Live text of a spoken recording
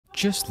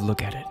Just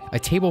look at it. A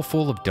table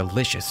full of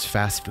delicious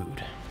fast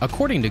food.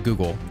 According to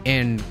Google,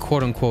 an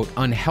quote-unquote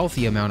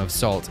unhealthy amount of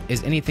salt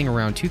is anything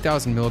around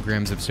 2,000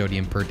 milligrams of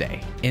sodium per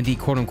day, and the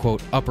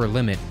quote-unquote upper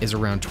limit is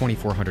around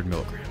 2,400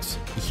 milligrams.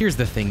 Here's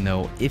the thing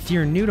though, if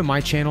you're new to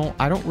my channel,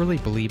 I don't really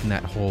believe in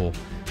that whole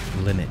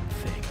limit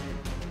thing.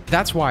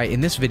 That's why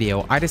in this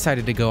video, I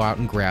decided to go out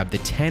and grab the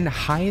 10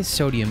 highest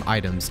sodium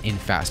items in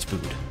fast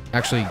food.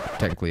 Actually,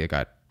 technically I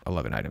got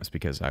 11 items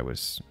because I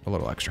was a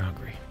little extra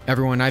hungry.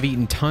 Everyone, I've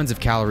eaten tons of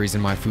calories in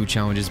my food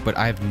challenges, but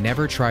I've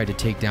never tried to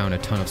take down a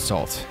ton of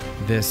salt.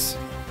 This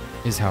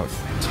is how it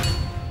went.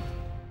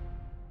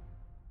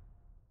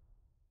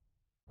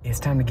 It's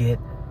time to get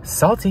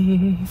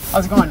salty.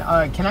 How's it going?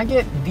 Can I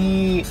get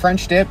the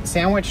French dip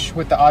sandwich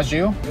with the au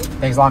jus?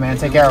 Thanks a lot, man.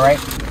 Take care, all right?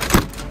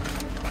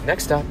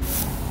 Next up.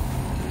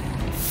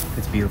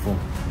 It's beautiful.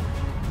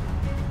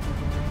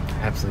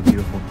 Absolutely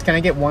beautiful. Can I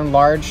get one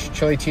large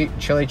chili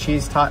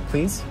cheese tot,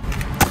 please?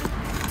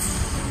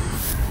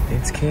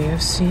 It's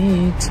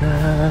KFC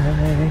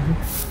time.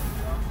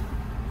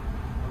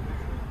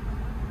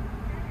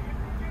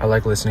 I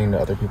like listening to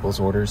other people's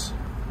orders.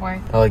 Why?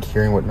 I like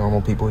hearing what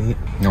normal people eat.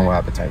 Normal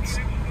appetites.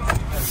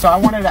 So I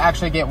wanted to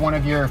actually get one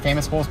of your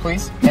famous bowls,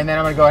 please. And then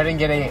I'm gonna go ahead and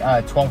get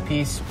a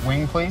 12-piece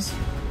wing, please.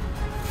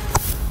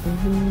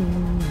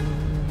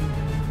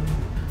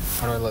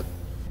 How do I look?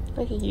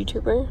 Like a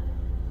YouTuber?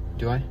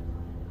 Do I?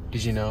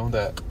 Did you know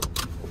that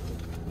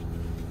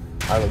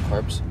I love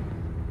carbs?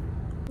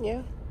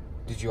 Yeah.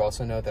 Did you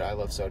also know that I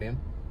love sodium?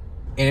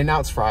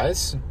 In-N-Out's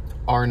fries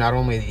are not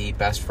only the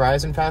best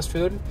fries in fast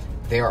food,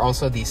 they are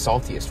also the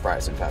saltiest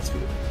fries in fast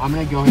food. I'm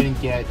gonna go ahead and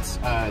get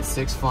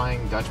 6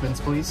 Flying Dutchmans,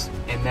 please.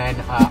 And then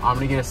I'm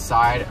gonna get a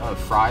side of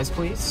fries,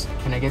 please.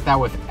 Can I get that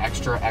with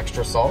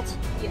extra salt?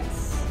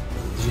 Yes.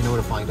 Did you know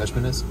what a Flying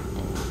Dutchman is?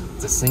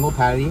 It's a single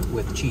patty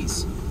with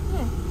cheese.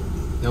 Yeah.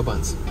 No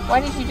buns. Why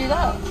did you do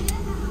that?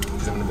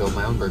 Because I'm gonna build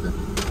my own burger.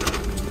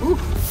 Ooh.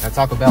 Now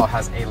Taco Bell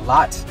has a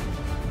lot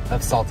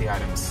of salty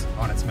items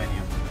on its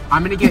menu.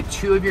 I'm gonna get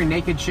 2 of your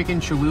naked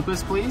chicken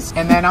chalupas, please.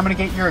 And then I'm gonna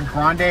get your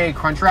grande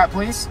crunch wrap,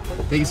 please.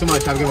 Thank you so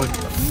much, have a good one.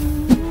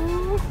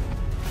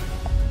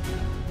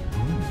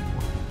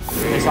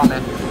 Thanks a lot,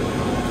 man.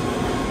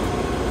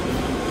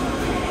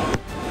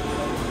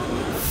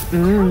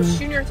 Oh,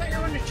 Junior, I thought you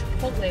were going to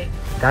Chipotle.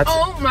 That's,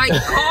 oh my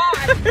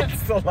God!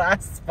 that's the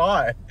last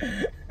spot.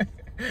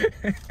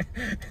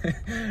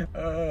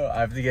 Oh, I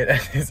have to get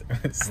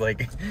it's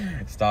like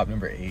stop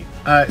number 8.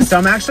 So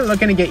I'm actually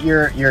looking to get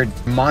your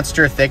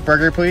monster thick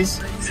burger, please.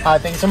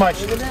 Thanks so much.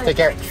 Take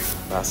care.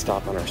 Last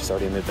stop on our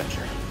sodium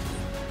adventure.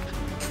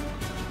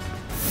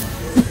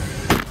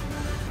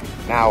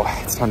 Now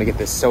it's time to get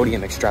this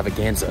sodium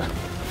extravaganza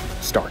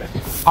started.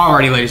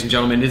 Alrighty, ladies and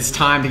gentlemen, it's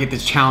time to get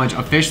this challenge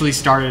officially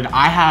started.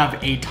 I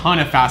have a ton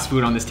of fast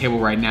food on this table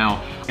right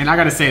now, and I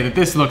gotta say that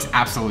this looks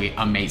absolutely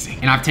amazing.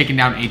 And I've taken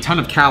down a ton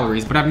of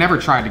calories, but I've never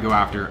tried to go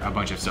after a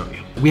bunch of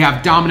sodium. We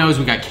have Domino's,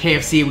 we got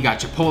KFC, we got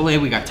Chipotle,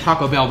 we got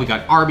Taco Bell, we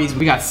got Arby's,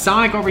 we got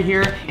Sonic over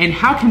here, and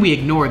how can we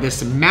ignore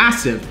this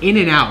massive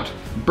In-N-Out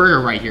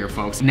burger right here,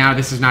 folks? Now,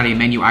 this is not a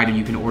menu item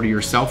you can order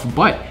yourself,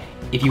 but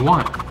if you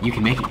want, you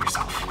can make it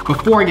yourself.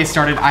 Before I get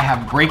started, I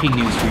have breaking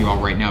news for you all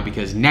right now,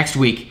 because next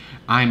week,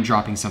 I'm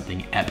dropping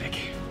something epic.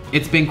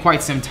 It's been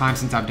quite some time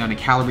since I've done a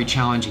calorie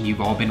challenge and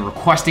you've all been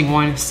requesting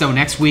one, so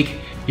next week,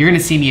 you're gonna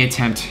see me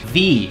attempt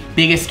the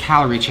biggest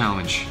calorie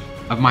challenge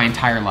of my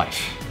entire life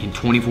in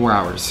 24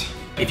 hours.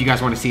 If you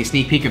guys wanna see a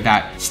sneak peek of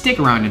that, stick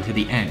around until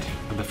the end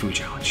of the food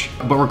challenge.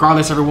 But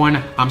regardless,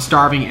 everyone, I'm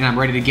starving and I'm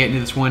ready to get into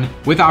this one.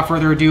 Without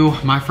further ado,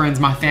 my friends,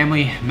 my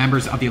family,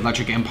 members of the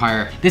Electric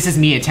Empire, this is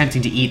me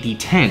attempting to eat the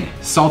 10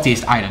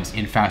 saltiest items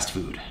in fast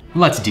food.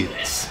 Let's do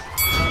this.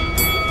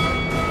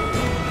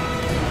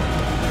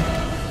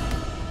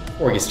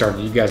 Before we get started,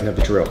 you guys know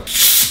the drill.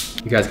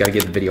 You guys gotta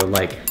give the video a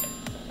like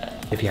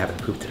if you haven't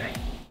pooped today.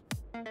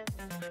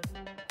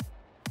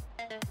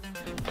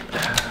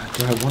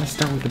 Do I wanna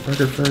start with the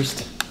burger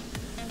first?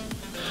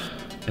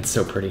 It's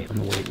so pretty, I'm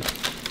gonna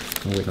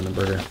wait on the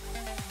burger.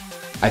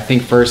 I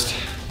think first,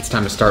 it's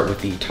time to start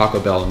with the Taco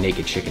Bell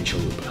Naked Chicken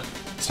Chalupa.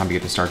 It's time to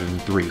get this started in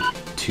 3,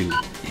 2, and 1.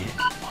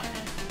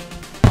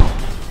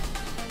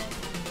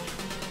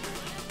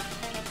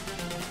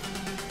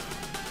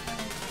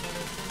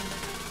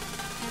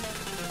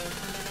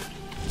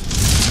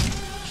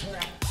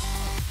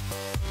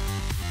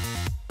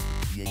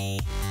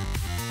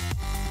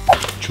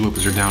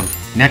 Chalupas are down.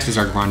 Next is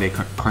our grande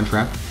crunch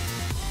wrap.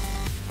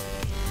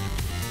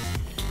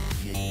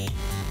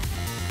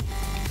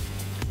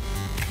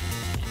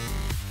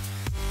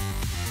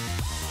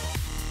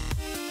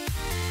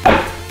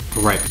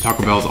 All right,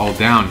 Taco Bell's all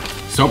down.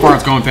 So far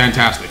it's going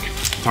fantastic.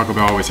 Taco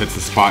Bell always hits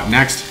the spot.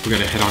 Next, we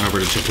gotta head on over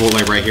to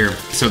Chipotle right here.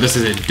 So this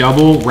is a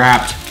double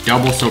wrapped,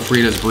 double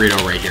sofritas burrito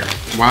right here.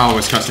 While I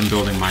was custom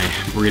building my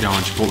burrito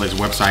on Chipotle's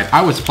website,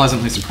 I was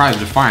pleasantly surprised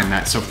to find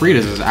that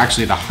sofritas is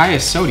actually the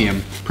highest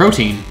sodium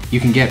protein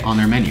you can get on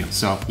their menu.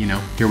 So, you know,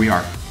 here we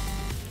are.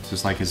 It's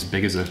just like as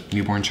big as a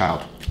newborn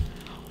child.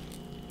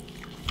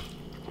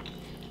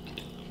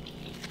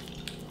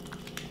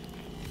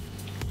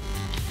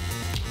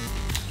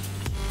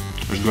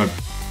 It's good.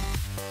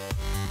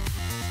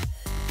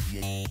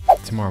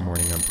 Tomorrow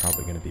morning, I'm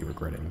probably gonna be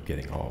regretting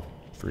getting all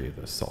 3 of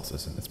the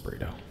salsas in this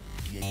burrito.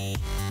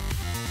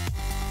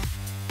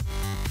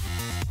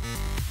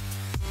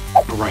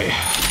 All right,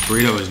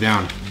 burrito is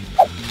down.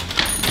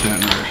 Got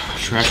another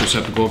trash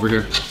receptacle over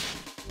here.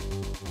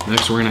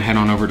 Next, we're gonna head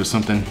on over to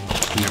something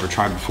I've never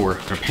tried before.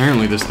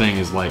 Apparently, this thing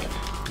is like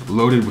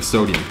loaded with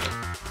sodium.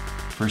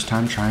 First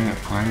time trying a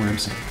prime rib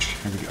sandwich.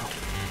 Here we go.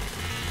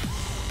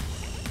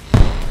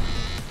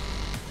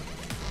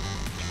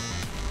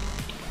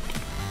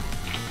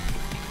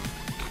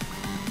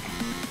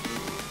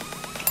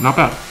 Not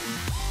bad.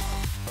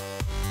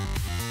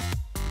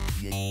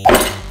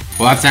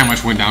 Well, that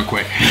sandwich went down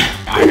quick.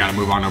 I gotta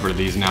move on over to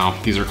these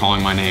now. These are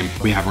calling my name.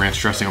 We have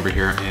ranch dressing over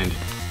here, and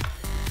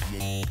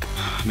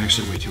I'm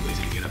actually way too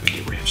lazy to get up and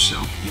get ranch,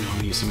 so you know I'm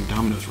gonna use some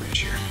Domino's ranch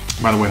here.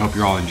 By the way, I hope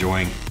you're all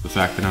enjoying the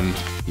fact that I'm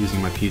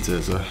using my pizza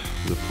as a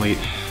plate.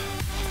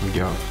 Here we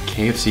go.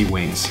 KFC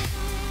wings.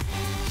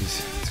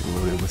 It's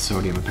loaded with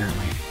sodium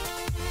apparently.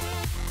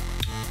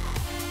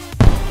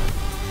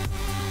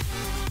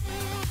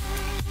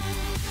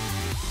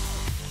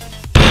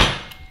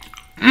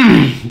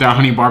 That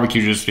honey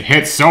barbecue just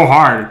hits so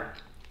hard.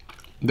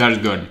 That is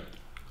good.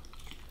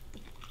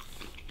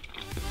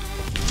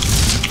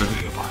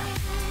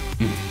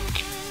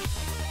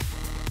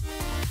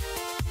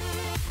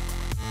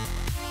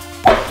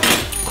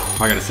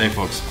 I gotta say,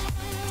 folks,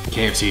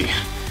 KFC,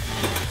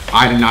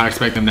 I did not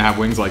expect them to have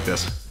wings like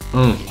this.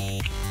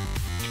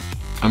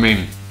 I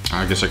mean,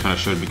 I guess I kind of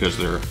should because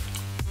they're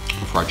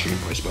a fried chicken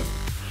place, but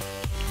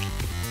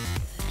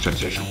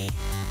sensational.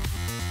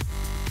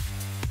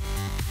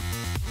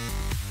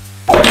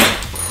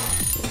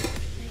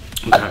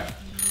 Okay,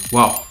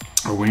 well,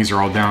 our wings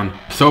are all down.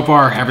 So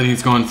far,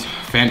 everything's going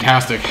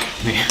fantastic.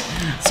 The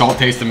salt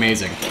tastes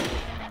amazing.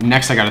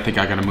 Next, I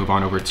gotta move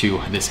on over to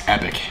this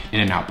epic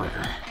In-N-Out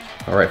burger.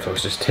 All right,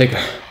 folks, just take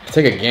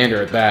a gander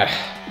at that.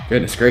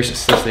 Goodness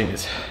gracious, this thing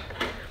is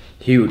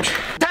huge.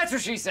 That's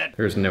what she said.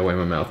 There's no way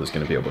my mouth is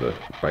gonna be able to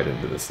bite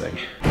into this thing.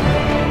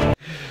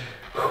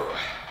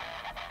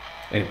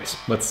 Anyways,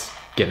 let's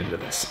get into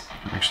this.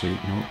 Actually,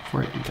 you know what,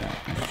 before I do that,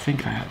 I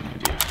think I have an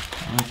idea.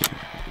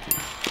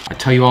 I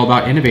tell you all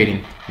about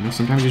innovating. You know,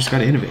 sometimes you just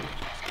gotta innovate.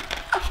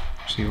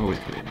 So you always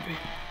gotta innovate.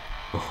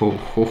 Oh, ho,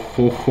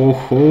 ho, ho,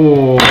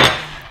 ho.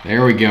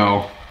 There we go.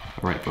 All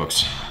right,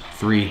 folks.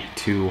 3,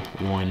 2,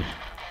 1.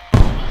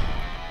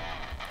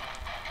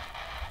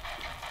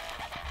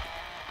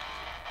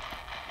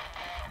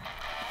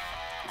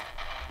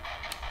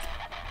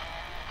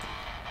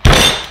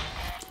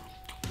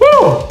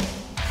 Woo!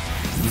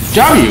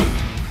 W!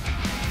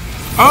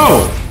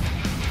 Oh!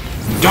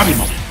 W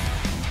moment.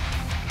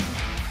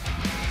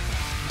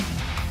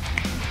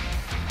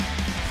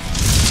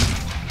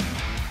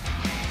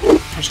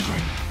 That's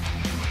great.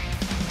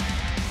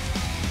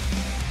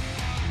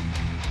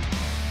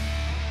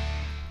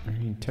 I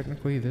mean,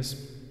 technically this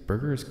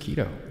burger is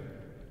keto.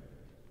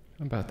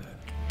 How about that?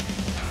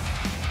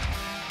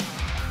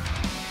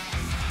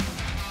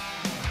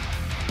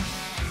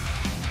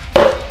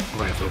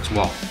 Alright folks,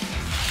 well,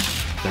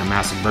 that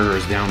massive burger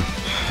is down.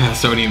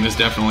 Sodium is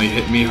definitely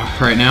hitting me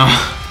right now.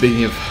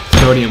 Speaking of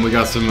sodium, we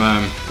got some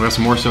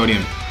more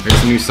sodium. There's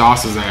some new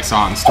sauces that I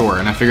saw in the store,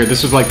 and I figured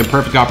this was like the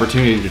perfect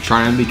opportunity to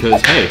try them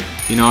because, hey,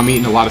 you know, I'm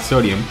eating a lot of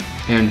sodium,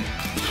 and,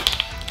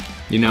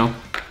 you know,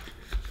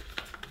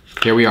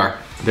 here we are.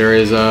 There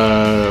is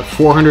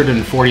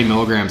 440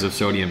 milligrams of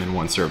sodium in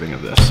one serving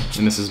of this,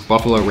 and this is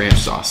buffalo ranch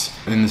sauce.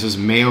 And this is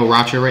mayo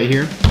racha right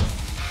here.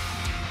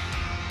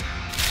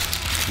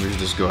 We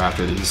just go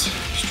after these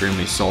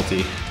extremely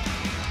salty,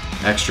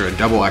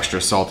 double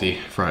extra salty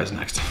fries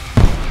next.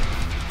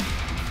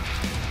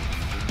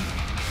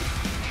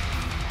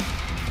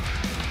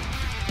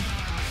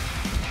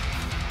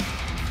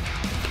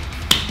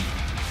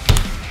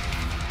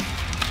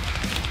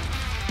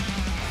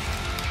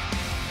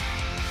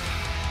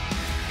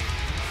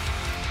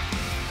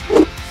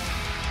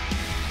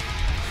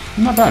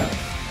 Not bad.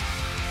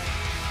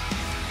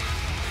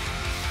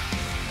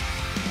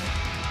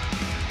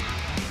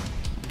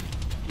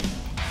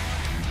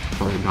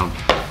 Put it down.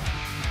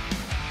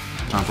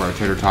 Time for our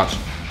tater tots.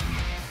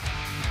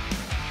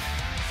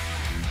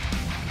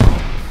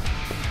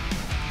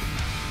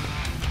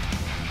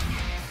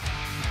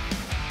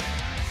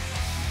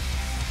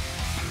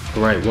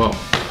 All right, well,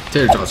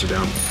 tater tots are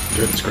down.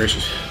 Goodness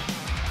gracious.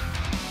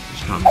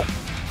 It's time to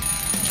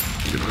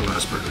get our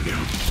last burger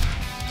down.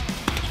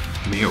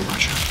 Mayo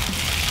racha.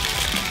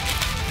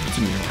 What's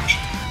a mayo racha?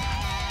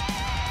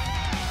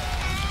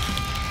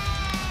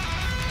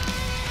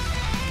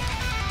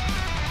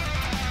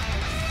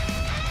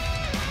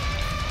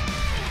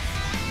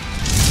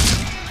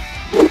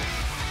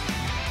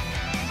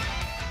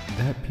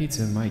 That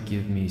pizza might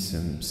give me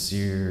some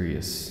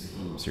serious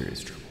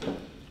trouble.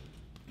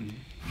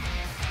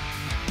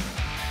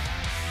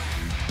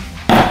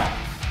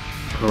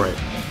 All right,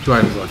 2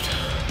 items left. I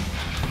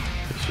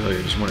feel like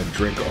I just want to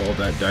drink all of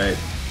that Diet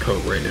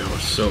Coke right now.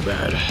 It's so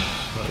bad. I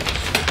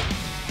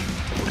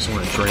just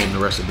want to drain the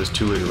rest of this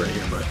 2 liter right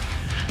here, but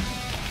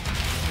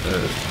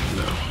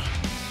No.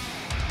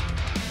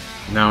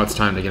 Now it's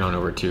time to get on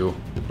over to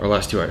our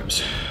last two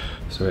items.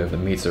 So we have the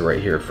pizza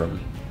right here from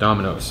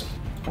Domino's.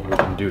 What we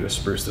can do to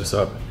spruce this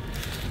up,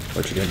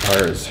 what your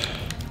empire is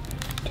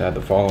to add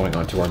the following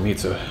onto our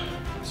pizza.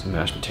 Some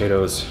mashed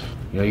potatoes.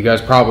 You know, you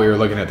guys probably are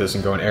looking at this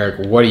and going,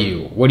 Erik, what do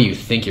you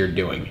think you're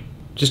doing?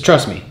 Just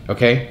trust me,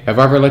 okay? Have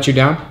I ever let you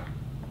down?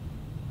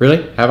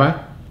 Really? Have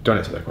I? Don't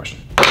answer that question.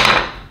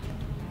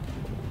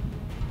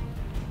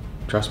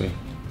 Trust me,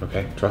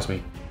 okay? Trust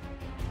me.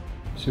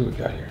 Let's see what we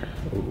got here.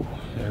 Ooh,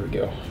 there we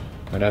go.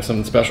 Might have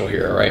something special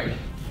here, all right?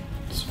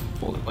 Let's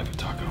fold it like a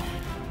taco.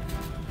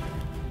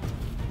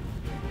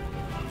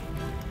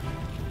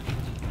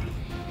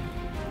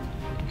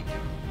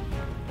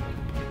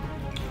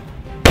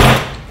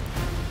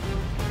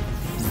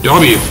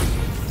 W.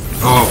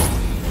 Oh.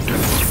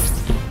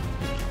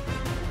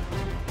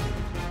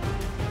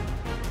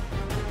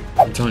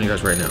 I'm telling you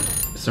guys right now,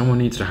 someone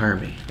needs to hire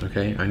me,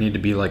 okay? I need to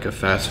be like a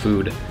fast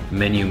food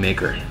menu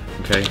maker,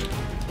 okay?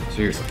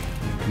 Seriously,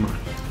 come on.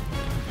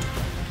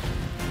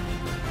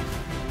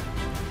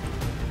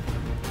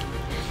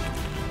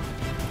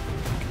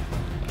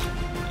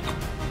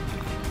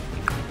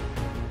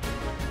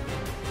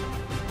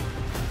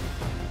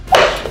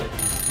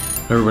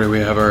 Everybody, we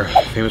have our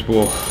famous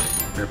bowl,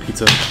 our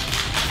pizza,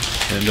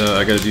 and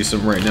I gotta do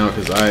something right now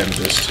because I am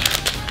just,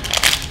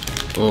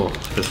 oh,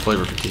 this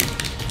flavor fatigue.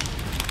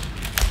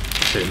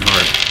 It's hitting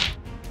hard.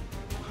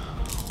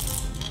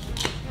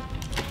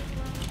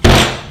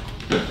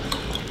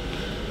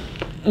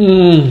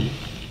 Mmm.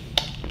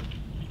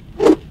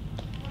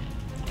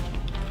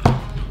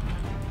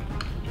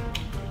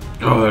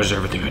 Oh, there's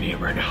everything I need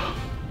right now.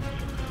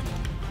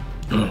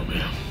 Oh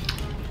man.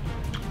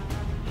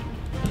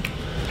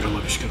 I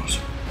love your Skittles.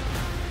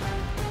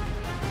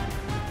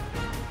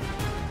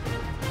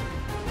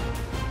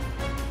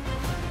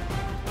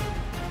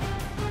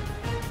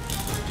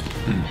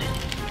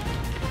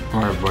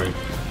 Alright everybody,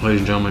 ladies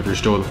and gentlemen, if you're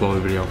still with the flow of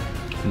the video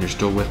and you're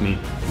still with me,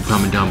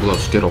 comment down below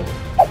Skittle.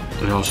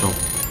 And also,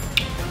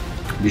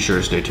 be sure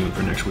to stay tuned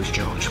for next week's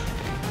challenge.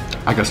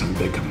 I got something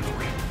big coming for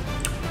you.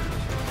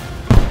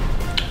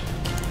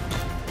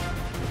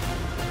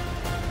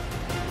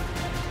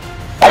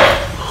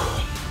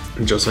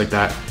 And just like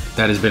that,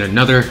 that has been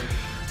another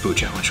food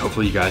challenge.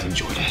 Hopefully you guys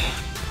enjoyed it.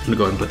 I'm gonna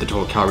go ahead and put the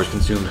total calories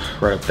consumed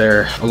right up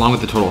there, along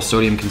with the total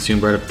sodium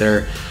consumed right up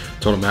there,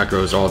 total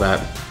macros, all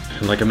that.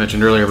 And like I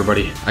mentioned earlier,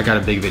 everybody, I got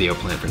a big video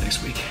planned for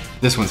next week.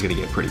 This one's gonna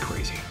get pretty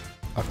crazy.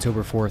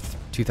 October 4th,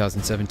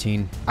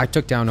 2017, I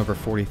took down over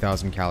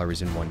 40,000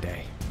 calories in one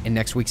day. In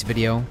next week's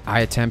video,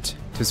 I attempt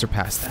to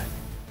surpass that.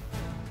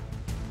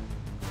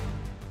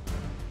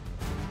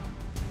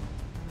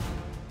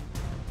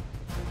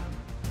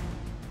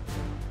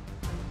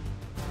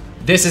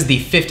 This is the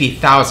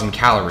 50,000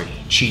 calorie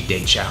cheat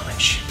day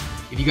challenge.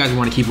 If you guys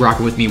want to keep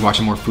rocking with me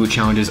watching more food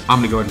challenges, I'm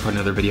gonna go ahead and put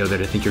another video that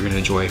I think you're gonna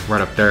enjoy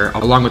right up there,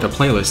 along with a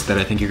playlist that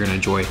I think you're gonna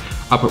enjoy.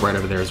 I'll put right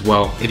over there as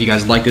well. If you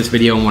guys like this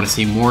video and want to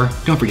see more,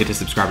 don't forget to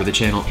subscribe to the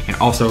channel, and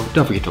also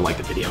don't forget to like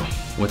the video.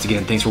 Once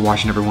again, thanks for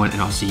watching everyone,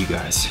 and I'll see you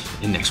guys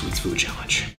in next week's food challenge.